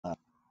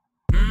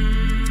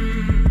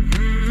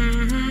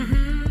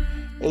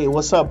Hey,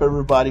 what's up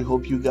everybody?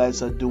 Hope you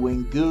guys are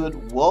doing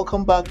good.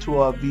 Welcome back to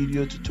our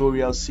video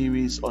tutorial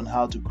series on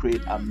how to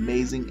create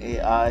amazing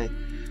AI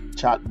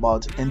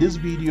chatbots. In this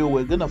video,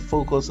 we're going to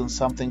focus on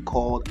something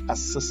called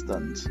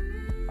Assistant.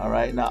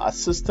 Alright, now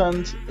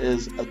Assistant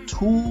is a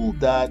tool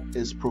that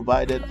is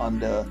provided on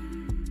the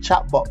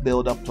Chatbot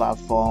Builder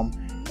platform,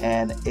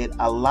 and it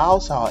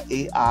allows our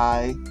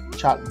AI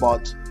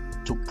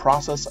chatbot to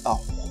process a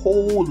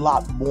whole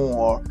lot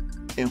more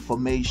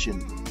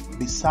information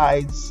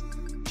besides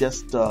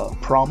just the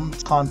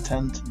prompt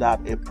content that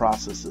it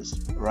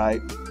processes, right?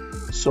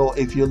 So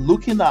if you're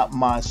looking at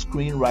my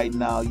screen right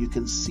now, you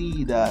can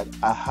see that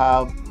I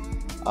have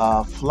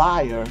a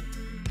flyer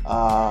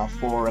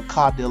for a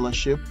car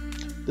dealership.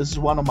 This is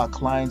one of my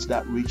clients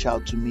that reached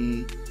out to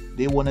me.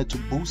 They wanted to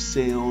boost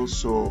sales,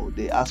 so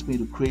they asked me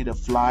to create a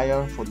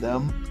flyer for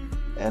them,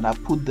 and I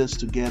put this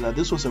together.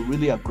 This was a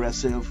really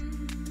aggressive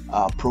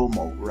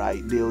promo,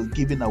 right? They were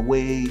giving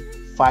away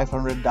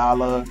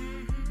 $500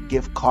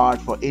 gift card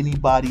for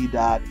anybody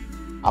that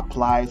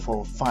applied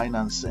for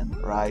financing,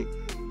 right?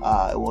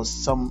 It was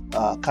some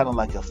kind of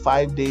like a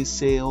 5-day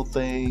sale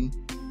thing,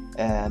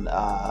 and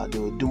they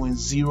were doing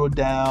 0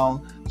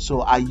 down. So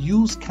I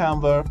used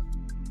Canva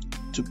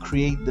to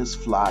create this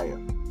flyer,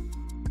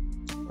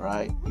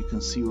 right? You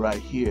can see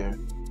right here,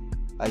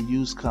 I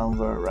used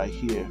Canva right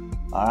here.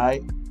 All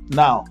right,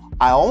 now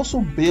I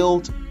also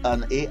built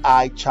an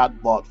AI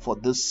chatbot for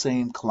this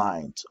same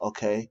client.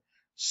 Okay,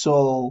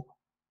 so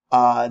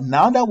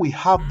now that we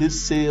have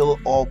this sale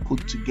all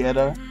put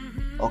together,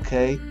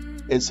 okay,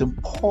 it's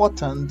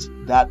important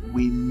that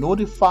we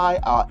notify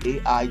our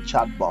AI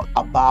chatbot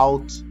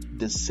about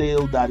the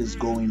sale that is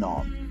going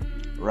on,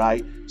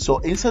 right? So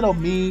instead of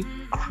me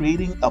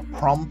creating a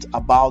prompt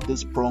about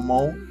this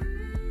promo,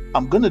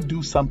 I'm gonna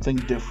do something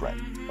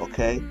different.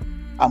 Okay,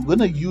 I'm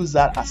gonna use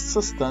that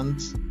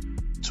assistant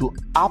to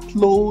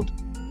upload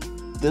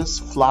this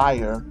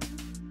flyer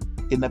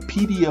in a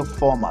PDF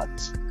format.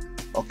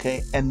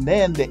 Okay, and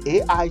then the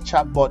AI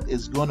chatbot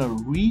is going to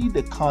read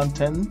the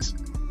content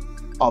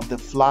of the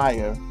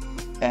flyer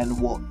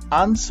and will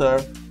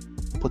answer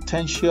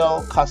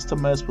potential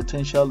customers,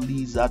 potential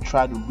leads that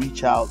try to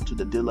reach out to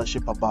the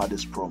dealership about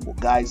this promo.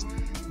 Guys,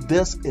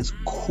 this is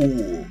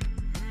cool.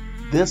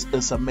 This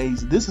is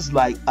amazing. This is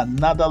like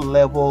another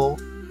level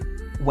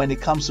when it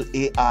comes to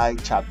AI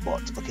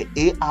chatbots. Okay,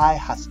 AI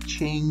has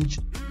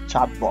changed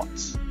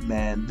chatbots,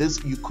 man.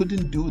 You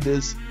couldn't do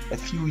this a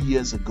few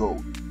years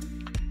ago.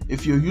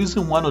 If you're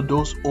using one of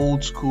those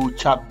old school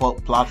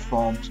chatbot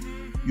platforms,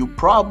 you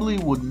probably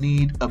would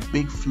need a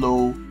big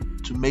flow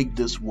to make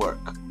this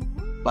work.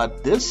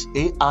 But this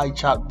AI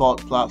chatbot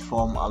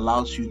platform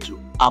allows you to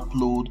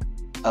upload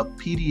a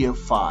PDF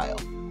file.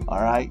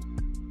 All right.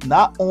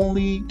 Not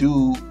only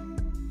do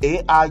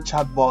AI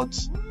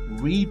chatbots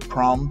read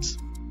prompts,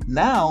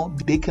 now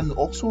they can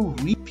also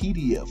read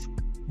PDF.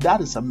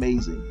 That is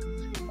amazing.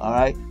 All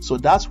right. So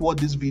that's what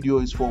this video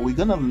is for. We're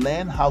going to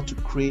learn how to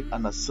create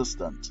an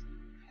assistant.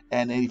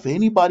 And if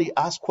anybody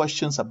asks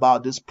questions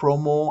about this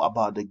promo,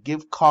 about the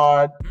gift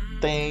card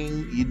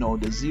thing, you know,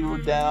 the 0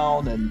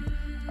 down,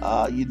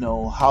 and you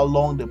know, how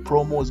long the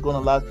promo is going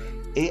to last,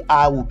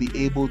 AI will be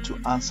able to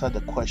answer the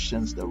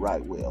questions the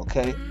right way.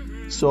 Okay,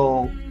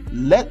 so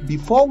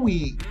before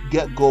we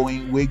get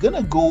going, we're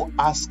gonna go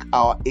ask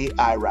our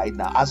AI right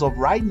now. As of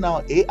right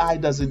now, AI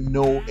doesn't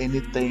know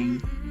anything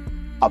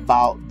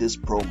about this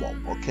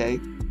promo.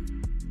 Okay,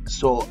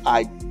 so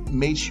I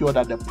made sure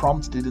that the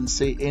prompt didn't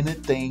say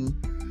anything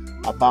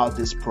about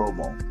this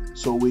promo.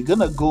 So we're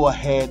gonna go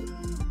ahead,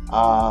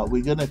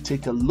 we're gonna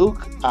take a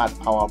look at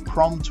our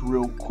prompt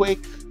real quick.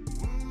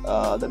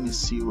 Let me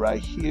see right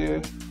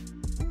here.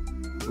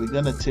 We're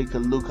gonna take a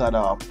look at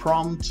our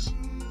prompt.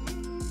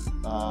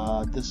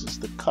 This is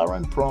the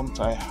current prompt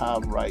I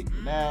have right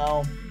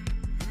now.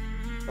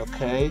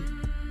 Okay,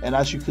 and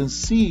as you can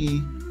see,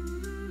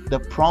 the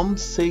prompt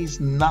says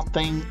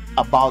nothing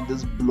about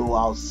this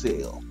blowout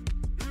sale.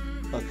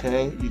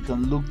 Okay, you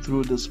can look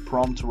through this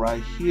prompt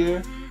right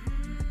here.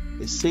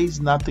 It says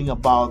nothing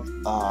about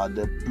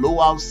the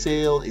blowout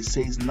sale. It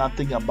says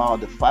nothing about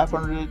the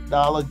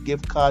 $500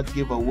 gift card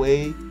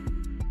giveaway.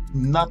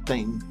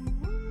 Nothing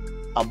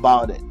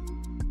about it.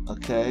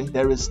 Okay,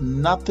 there is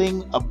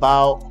nothing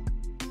about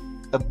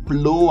a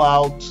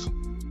blowout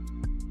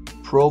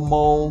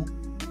promo.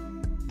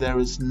 There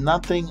is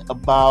nothing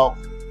about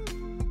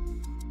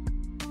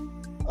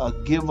a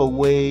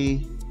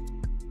giveaway,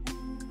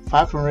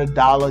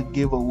 $500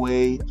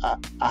 giveaway.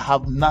 I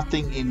have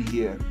nothing in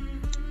here.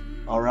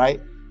 All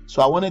right,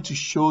 so I wanted to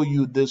show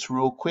you this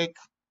real quick.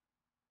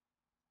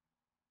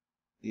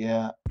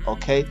 Yeah,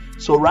 okay,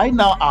 so right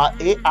now our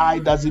AI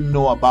doesn't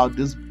know about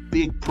this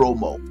big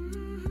promo.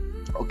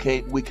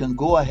 Okay, we can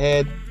go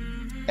ahead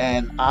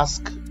and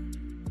ask.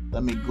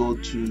 Let me go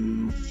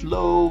to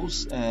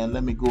flows and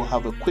let me go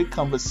have a quick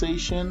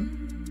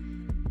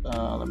conversation.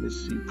 Let me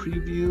see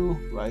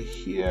preview right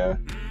here.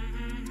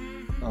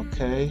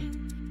 Okay,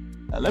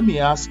 and let me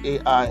ask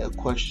AI a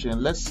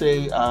question. Let's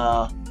say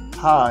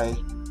hi,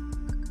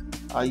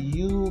 are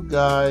you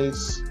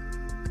guys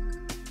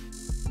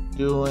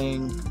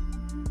doing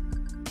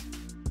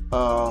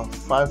a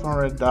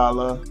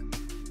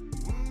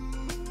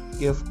 $500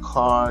 gift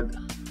card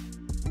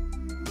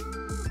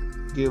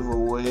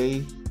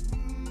giveaway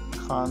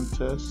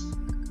contest.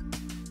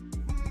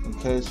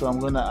 Okay, so I'm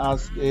going to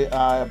ask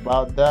AI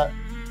about that.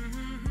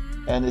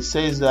 And it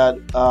says that,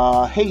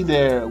 hey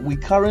there, we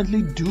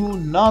currently do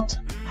not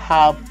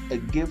have a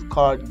gift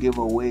card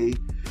giveaway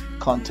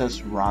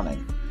contest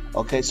running.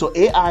 Okay, so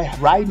AI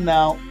right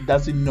now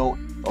doesn't know.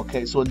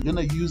 Okay, so I'm going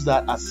to use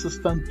that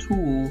assistant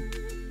tool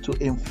to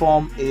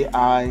inform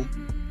AI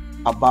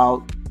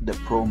about the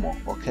promo.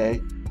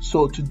 Okay,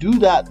 so to do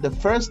that, the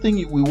first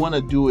thing we want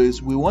to do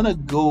is we want to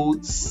go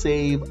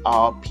save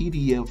our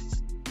PDF.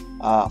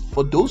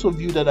 For those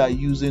of you that are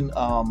using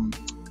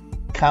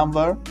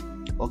Canva,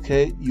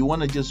 okay, you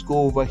want to just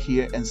go over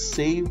here and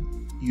save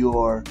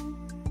your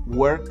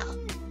work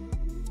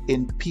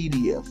in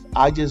PDF.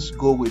 I just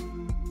go with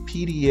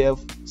PDF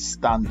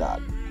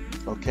standard.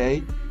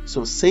 Okay,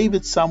 so save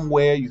it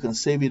somewhere. You can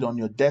save it on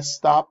your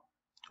desktop,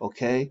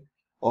 okay,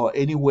 or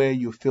anywhere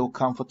you feel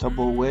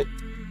comfortable with.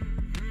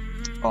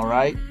 All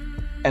right,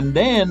 and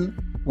then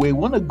we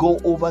want to go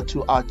over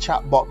to our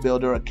Chatbot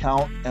Builder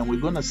account, and we're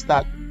going to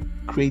start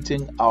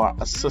creating our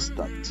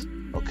assistant.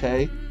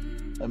 Okay,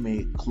 let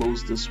me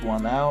close this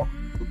one out.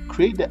 To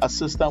create the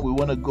assistant, we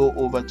want to go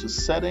over to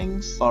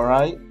settings. All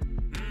right,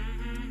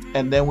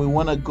 and then we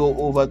want to go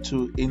over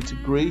to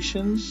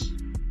integrations.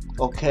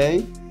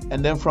 Okay,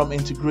 and then from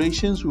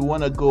integrations we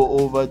want to go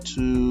over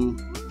to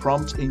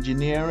prompt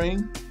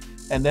engineering,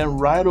 and then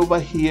right over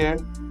here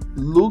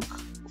look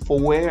for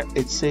where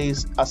it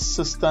says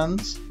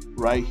assistant.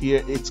 Right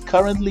here, it's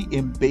currently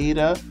in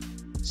beta,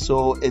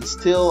 so it's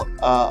still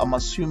I'm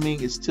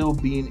assuming it's still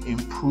being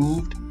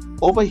improved.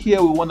 Over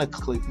here we want to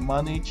click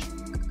manage,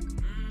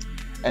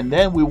 and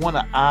then we want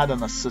to add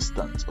an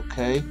assistant.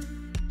 Okay,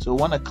 so we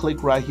want to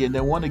click right here, and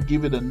then want to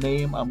give it a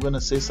name. I'm going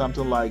to say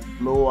something like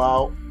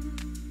blowout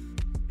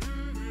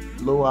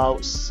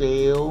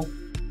sale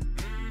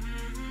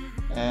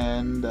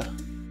and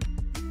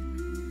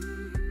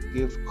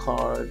gift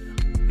card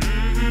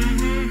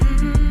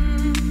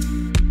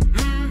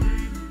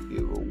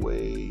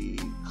giveaway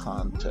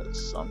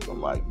contest, something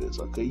like this.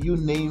 Okay, you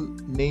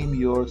name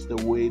yours the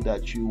way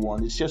that you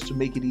want. It's just to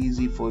make it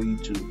easy for you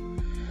to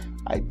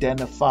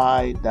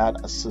identify that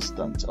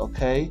assistant.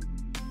 Okay,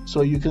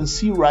 so you can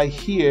see right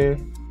here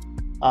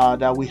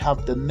that we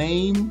have the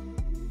name,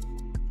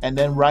 and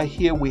then right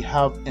here we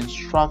have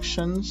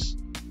instructions.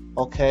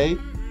 Okay,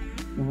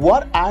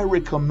 what I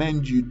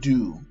recommend you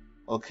do,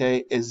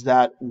 okay, is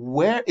that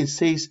where it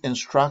says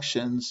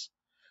instructions,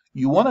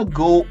 you want to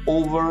go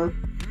over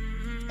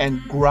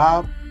and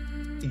grab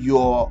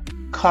your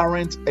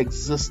current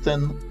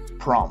existing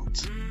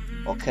prompt.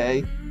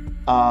 Okay,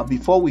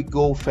 before we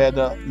go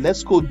further,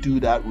 let's go do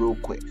that real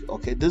quick.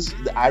 Okay,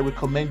 I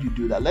recommend you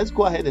do that. Let's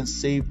go ahead and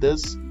save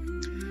this,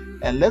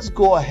 and let's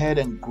go ahead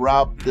and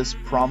grab this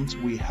prompt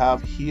we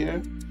have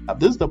here.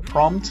 This is the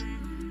prompt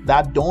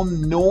that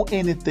don't know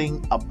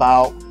anything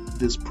about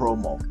this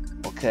promo.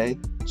 Okay,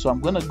 so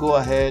I'm gonna go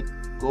ahead,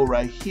 go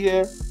right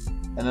here,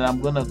 and then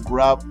I'm gonna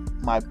grab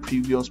my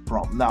previous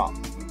prompt. Now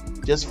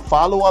just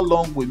follow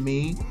along with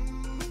me.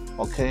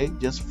 Okay,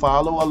 just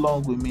follow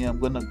along with me. I'm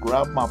gonna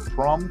grab my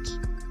prompt.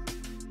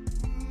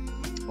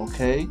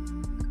 Okay,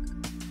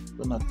 I'm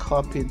gonna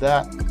copy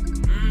that,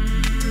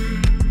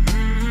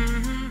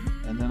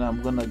 and then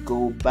I'm gonna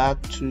go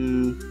back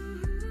to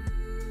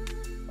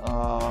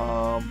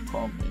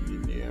prompt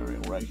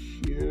engineering right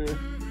here,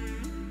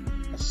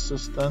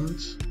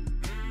 assistant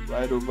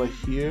right over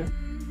here.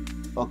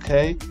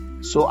 Okay,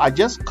 so I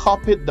just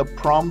copied the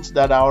prompt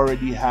that I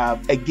already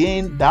have.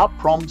 Again, that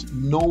prompt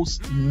knows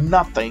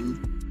nothing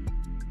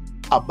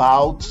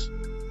about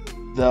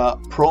the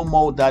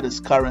promo that is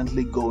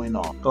currently going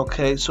on.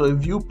 Okay, so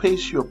if you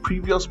paste your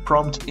previous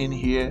prompt in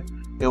here,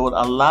 it will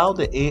allow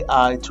the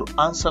AI to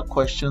answer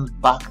questions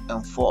back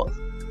and forth,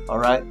 all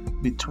right,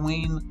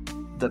 between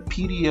the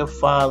PDF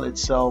file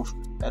itself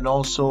and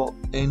also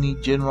any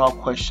general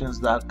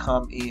questions that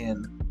come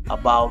in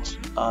about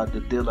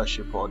the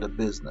dealership or the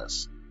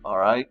business. All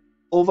right,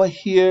 over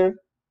here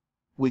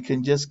we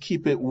can just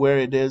keep it where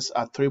it is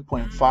at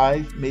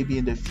 3.5. maybe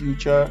in the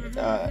future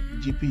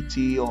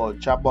GPT or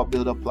Chatbot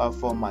Builder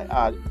platform might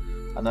add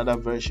another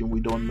version, we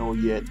don't know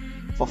yet.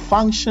 For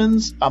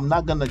functions, I'm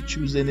not gonna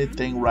choose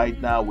anything right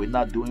now. We're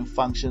not doing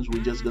functions,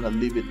 we're just gonna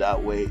leave it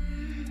that way.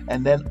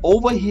 And then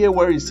over here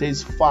where it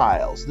says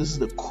files, this is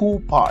the cool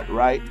part,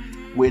 right?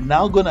 We're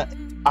now gonna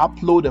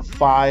upload a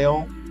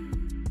file.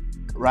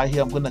 Right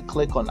here I'm gonna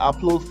click on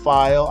upload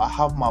file. I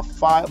have my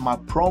file, my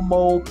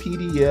promo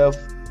PDF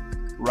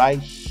right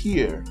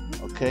here.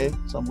 Okay,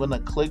 so I'm gonna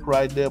click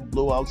right there,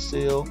 blowout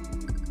sale.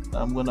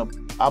 I'm gonna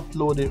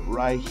upload it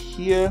right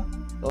here.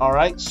 All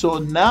right, so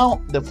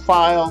now the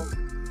file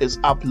is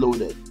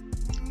uploaded.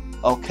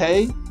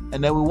 Okay,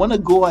 and then we want to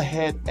go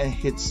ahead and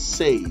hit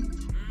save.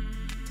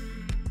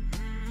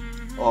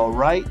 All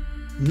right,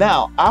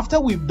 now after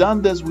we've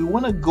done this, we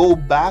want to go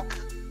back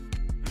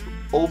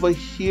over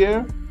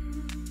here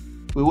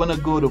we want to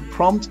go to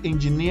prompt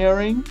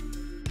engineering.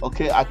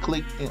 Okay, I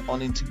click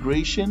on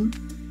integration,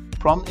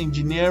 prompt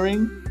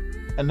engineering,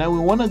 and then we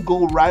want to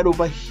go right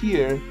over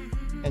here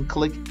and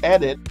click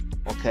edit.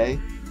 Okay,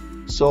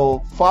 so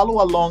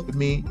follow along with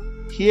me.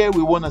 Here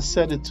we want to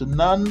set it to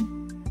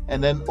none,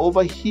 and then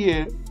over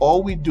here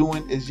all we're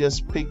doing is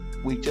just pick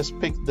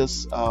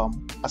this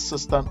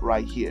assistant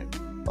right here.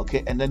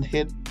 Okay, and then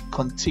hit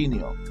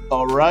continue.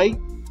 All right,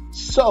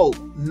 so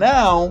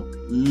now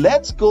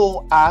let's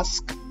go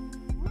ask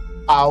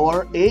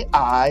our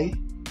AI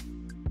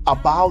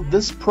about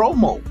this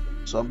promo.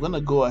 So I'm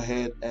gonna go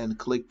ahead and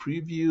click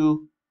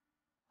preview,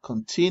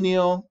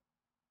 continue.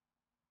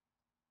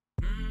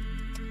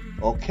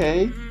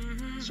 Okay,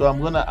 so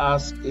I'm gonna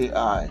ask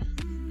AI,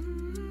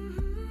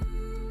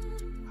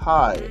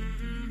 hi,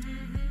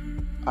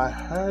 I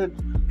heard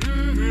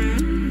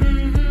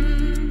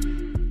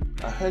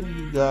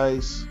you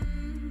guys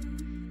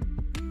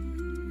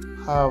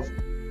have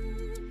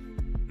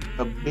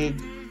a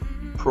big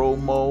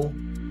promo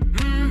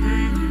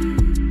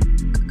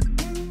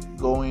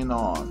going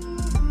on.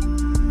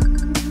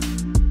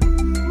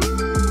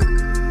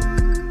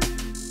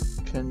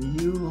 Can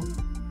you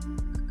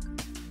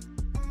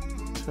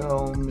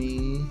tell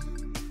me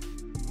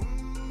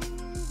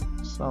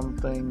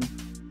something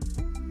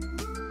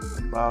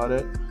about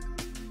it?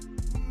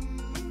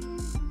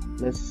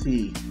 Let's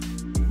see.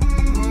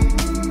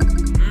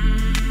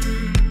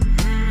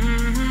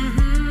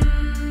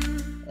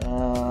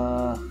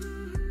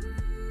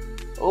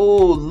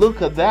 Oh,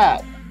 look at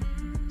that.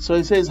 So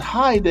it says,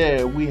 hi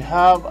there, we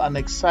have an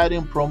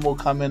exciting promo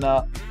coming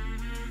up,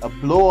 a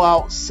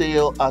blowout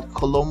sale at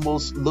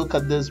Columbus. Look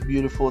at this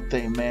beautiful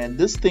thing, man.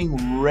 This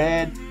thing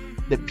read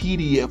the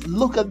PDF.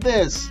 Look at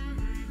this.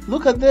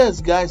 Look at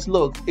this, guys.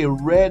 Look, it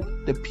read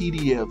the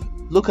PDF.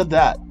 Look at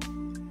that.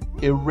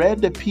 It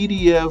read the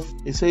PDF.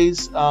 It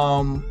says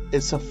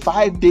it's a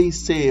 5-day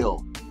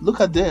sale.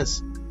 Look at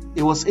this.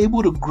 It was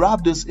able to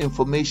grab this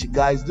information,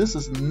 guys. This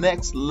is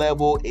next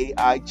level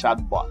AI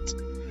chatbot.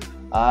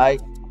 All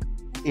right.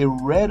 It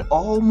read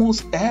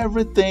almost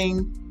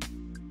everything.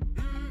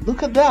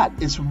 Look at that.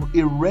 It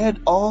read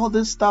all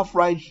this stuff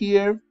right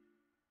here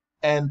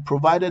and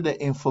provided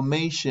the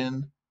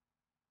information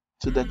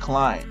to the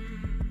client.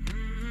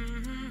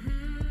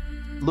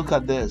 Look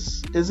at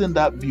this. Isn't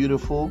that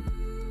beautiful?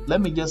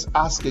 Let me just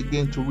ask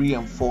again to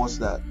reinforce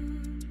that.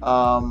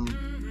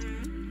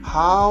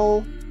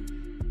 How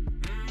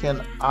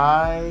can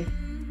I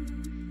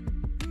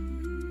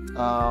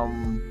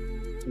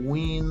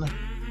win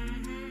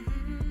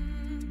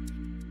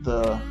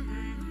the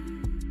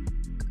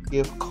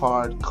gift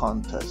card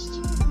contest?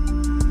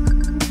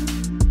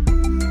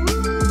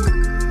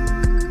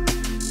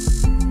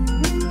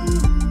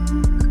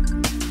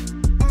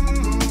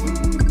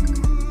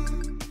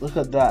 Look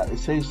at that. It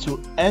says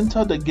to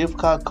enter the gift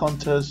card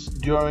contest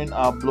during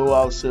our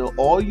blowout sale,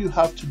 all you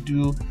have to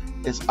do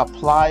is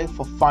apply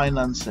for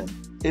financing.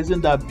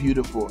 Isn't that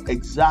beautiful?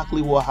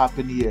 Exactly what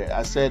happened here.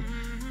 I said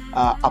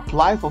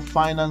apply for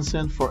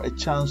financing for a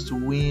chance to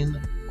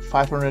win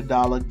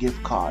 $500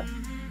 gift card.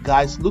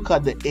 Guys, look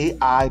at the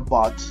AI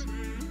bot.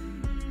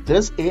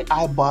 This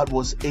AI bot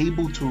was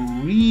able to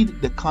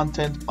read the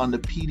content on the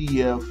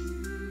PDF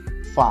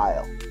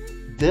file.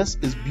 This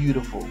is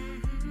beautiful,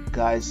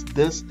 guys.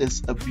 This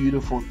is a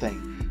beautiful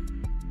thing.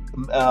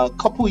 A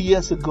couple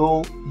years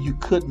ago, you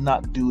could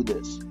not do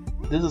this.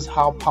 This is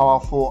how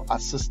powerful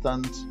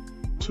Assistant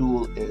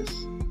tool is.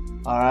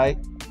 All right,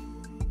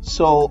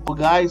 so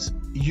guys,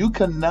 you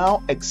can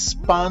now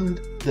expand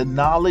the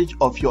knowledge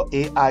of your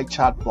AI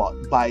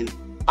chatbot by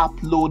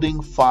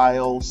uploading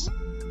files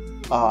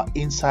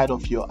inside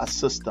of your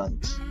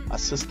assistant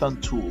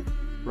tool,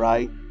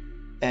 right?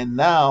 And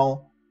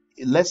now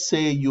let's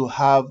say you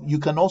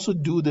can also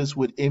do this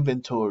with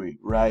inventory,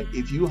 right?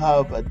 If you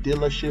have a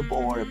dealership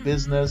or a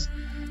business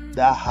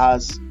that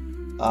has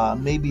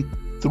maybe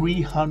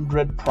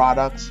 300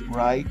 products,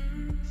 right?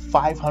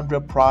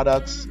 500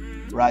 products,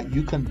 right?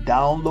 You can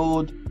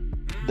download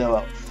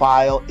the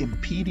file in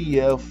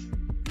PDF,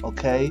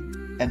 okay,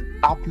 and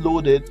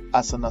upload it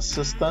as an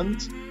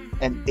assistant,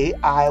 and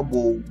AI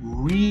will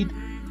read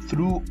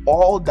through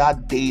all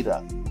that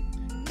data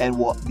and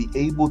will be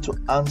able to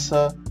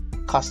answer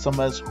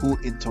customers who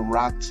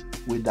interact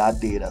with that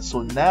data.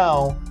 So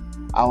now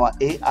our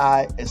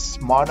AI is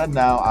smarter.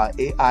 Now our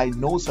AI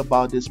knows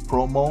about this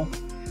promo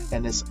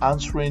and is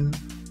answering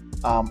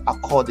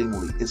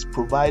accordingly. It's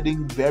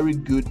providing very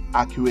good,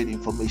 accurate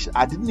information.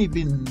 I didn't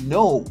even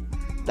know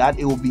that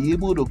it will be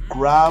able to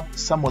grab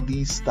some of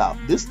these stuff.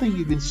 This thing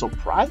even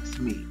surprised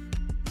me.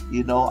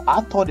 You know,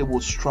 I thought it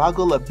would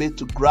struggle a bit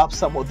to grab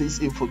some of this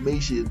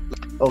information.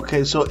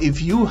 Okay, so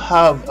if you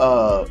have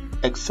a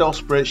Excel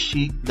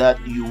spreadsheet that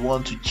you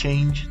want to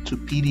change to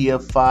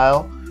PDF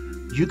file,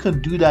 you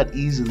can do that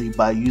easily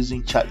by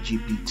using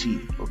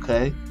ChatGPT.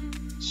 Okay,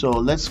 so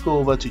let's go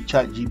over to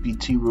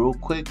ChatGPT real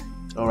quick.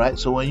 All right,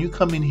 so when you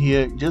come in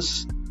here,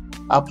 just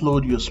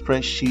upload your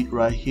spreadsheet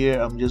right here.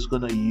 I'm just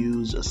gonna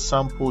use a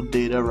sample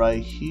data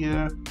right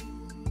here.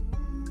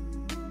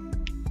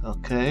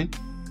 Okay,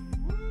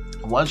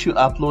 Once you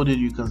upload it,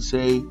 you can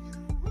say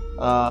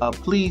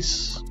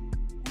please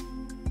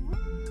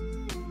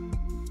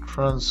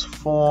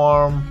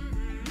transform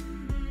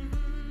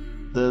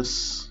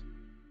this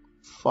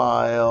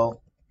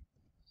file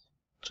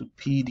to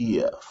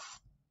PDF.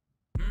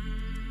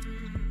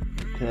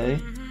 Okay,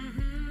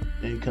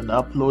 and you can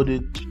upload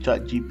it to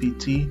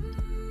ChatGPT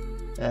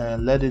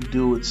and let it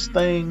do its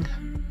thing,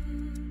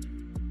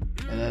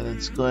 and then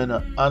it's going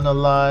to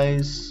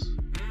analyze.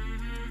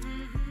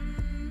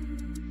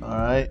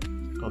 Alright,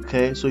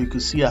 okay, so you can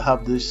see I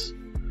have this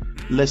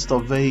list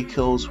of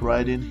vehicles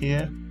right in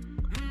here,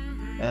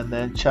 and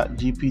then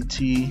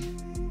ChatGPT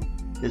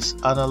is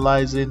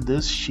analyzing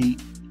this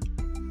sheet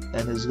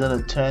and is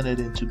gonna turn it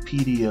into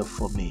PDF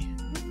for me.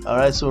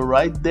 Alright, so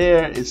right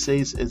there it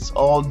says it's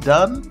all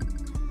done.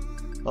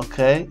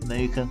 Okay, and then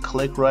you can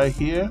click right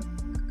here,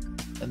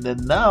 and then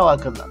now I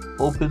can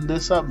open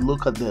this up.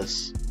 Look at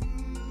this.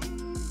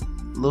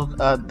 Look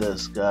at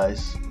this,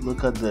 guys.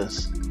 Look at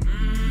this.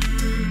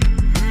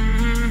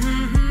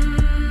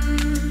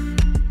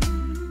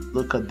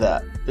 Look at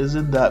that.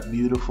 Isn't that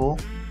beautiful?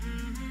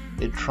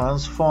 It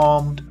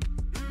transformed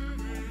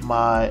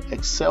my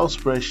Excel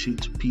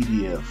spreadsheet to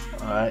PDF.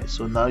 Alright,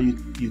 so now you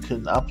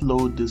can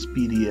upload this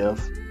PDF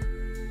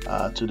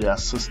to the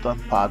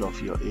assistant part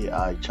of your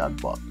AI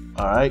chatbot.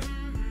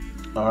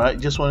 Alright,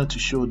 just wanted to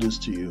show this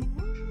to you.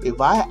 If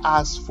I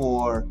ask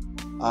for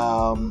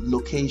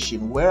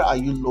location, where are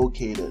you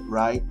located,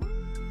 right?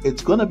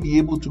 It's gonna be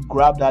able to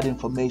grab that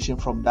information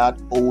from that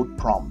old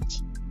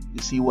prompt.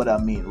 You see what I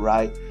mean,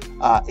 right?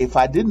 If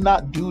I did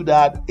not do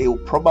that,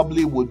 it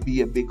probably would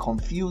be a bit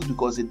confused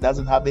because it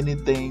doesn't have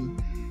anything.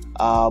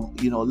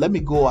 Let me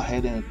go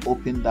ahead and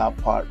open that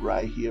part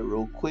right here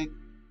real quick.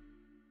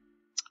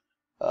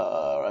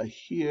 Right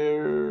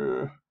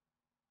here,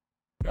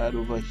 right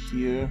over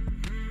here.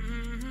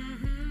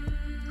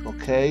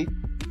 Okay,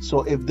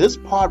 so if this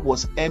part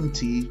was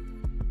empty,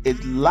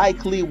 it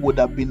likely would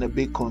have been a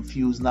bit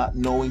confused, not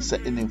knowing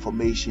certain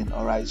information.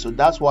 All right, so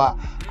that's why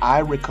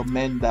I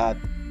recommend that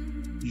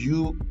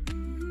you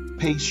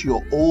paste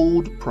your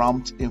old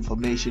prompt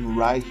information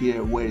right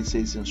here where it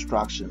says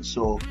instructions.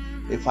 So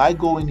if I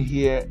go in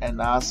here and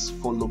ask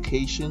for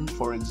location,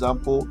 for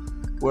example,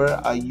 where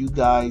are you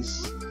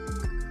guys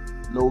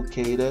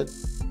located?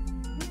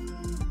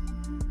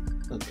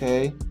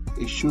 Okay,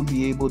 it should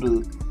be able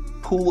to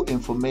pull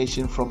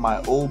information from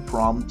my old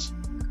prompt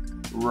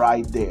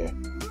right there.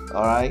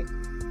 All right,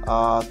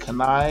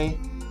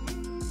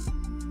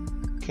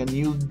 can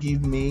you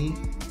give me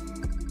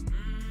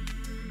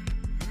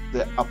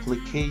the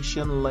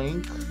application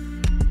link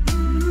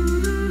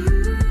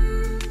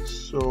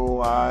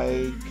so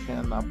I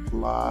can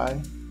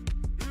apply?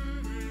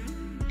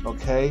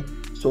 Okay,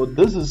 so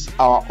this is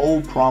our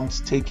old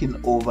prompts taking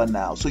over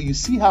now. So you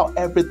see how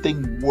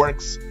everything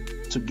works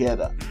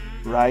together,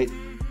 right?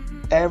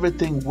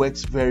 Everything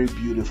works very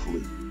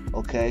beautifully.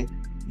 Okay,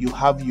 you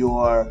have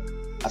your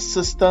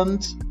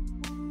assistant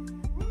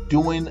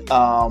doing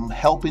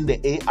helping the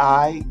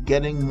AI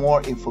getting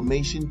more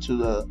information to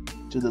the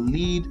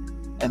lead,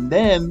 and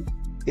then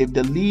if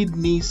the lead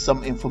needs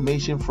some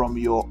information from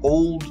your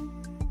old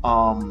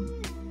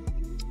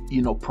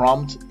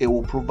prompt, it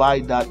will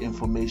provide that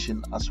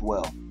information as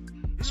well.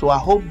 So I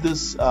hope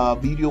this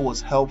video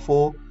was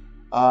helpful.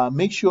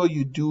 Make sure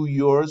you do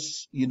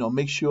yours.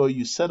 Make sure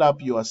you set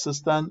up your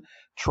assistant,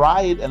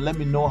 try it, and let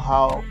me know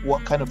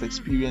what kind of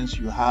experience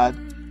you had.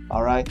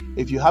 All right,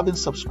 if you haven't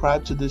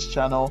subscribed to this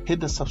channel, hit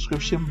the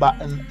subscription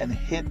button and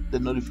hit the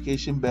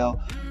notification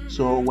bell,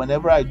 so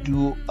whenever I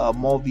do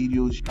more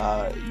videos,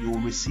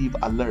 you'll receive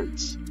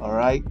alerts. All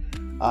right,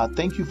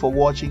 thank you for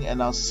watching,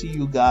 and I'll see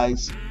you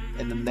guys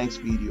in the next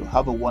video.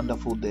 Have a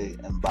wonderful day,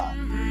 and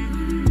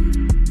bye.